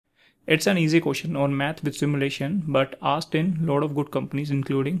It's an easy question on math with simulation, but asked in a lot of good companies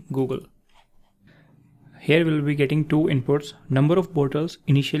including Google. Here we'll be getting two inputs, number of bottles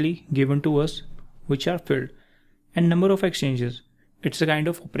initially given to us which are filled and number of exchanges. It's a kind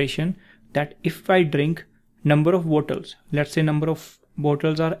of operation that if I drink number of bottles, let's say number of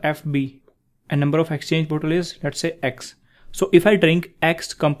bottles are FB and number of exchange bottle is, let's say, X. So if I drink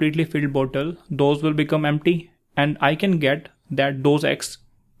X completely filled bottle, those will become empty and I can get that those X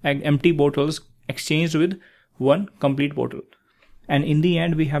empty bottles exchanged with one complete bottle. And in the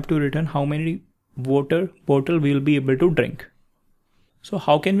end we have to return how many water bottle we will be able to drink. So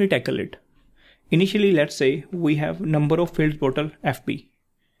how can we tackle it? Initially, let's say we have number of filled bottle FB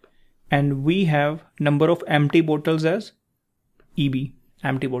and we have number of empty bottles as EB,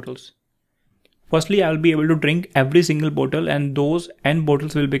 empty bottles. Firstly, I'll be able to drink every single bottle and those n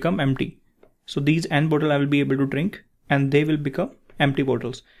bottles will become empty. So these n bottles I will be able to drink and they will become empty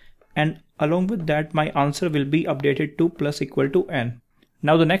bottles. And along with that, my answer will be updated to plus equal to n.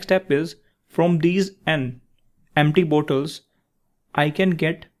 Now the next step is from these n empty bottles, I can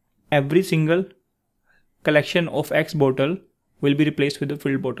get every single collection of X bottle will be replaced with a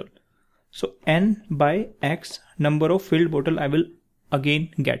filled bottle. So n by X number of filled bottle I will again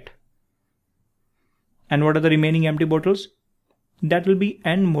get. And what are the remaining empty bottles? That will be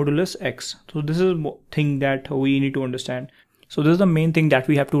n modulus X. So this is a thing that we need to understand. So this is the main thing that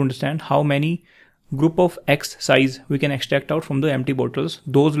we have to understand, how many group of X size we can extract out from the empty bottles.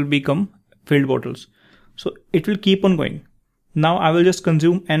 Those will become filled bottles. So it will keep on going. Now I will just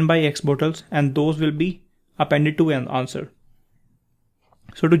consume n by X bottles and those will be appended to an answer.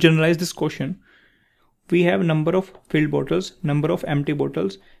 So to generalize this question, we have number of filled bottles, number of empty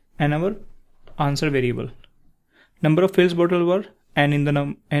bottles and our answer variable. Number of filled bottles were n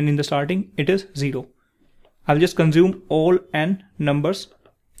in the starting, it is 0. I'll just consume all n numbers,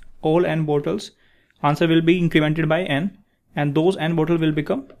 all n bottles. Answer will be incremented by n and those n bottles will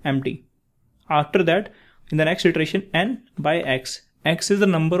become empty. After that, in the next iteration, n by X. X is the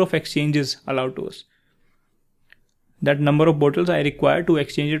number of exchanges allowed to us. That number of bottles I require to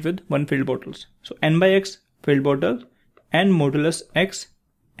exchange it with one filled bottles. So n by X filled bottle, n modulus X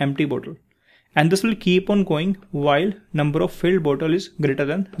empty bottle. And this will keep on going while number of filled bottle is greater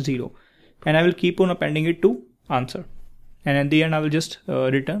than 0. And I will keep on appending it to answer. And at the end I will just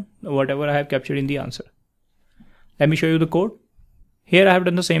return whatever I have captured in the answer. Let me show you the code. Here I have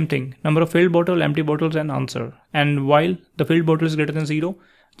done the same thing. Number of filled bottle, empty bottles and answer. And while the filled bottle is greater than 0,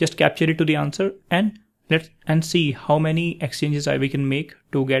 just capture it to the answer and let's see how many exchanges we can make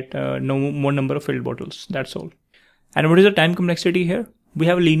to get no more number of filled bottles. That's all. And what is the time complexity here? We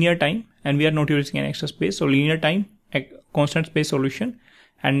have linear time and we are not using an extra space. So linear time, a constant space solution,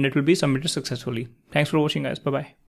 and it will be submitted successfully. Thanks for watching guys. Bye bye.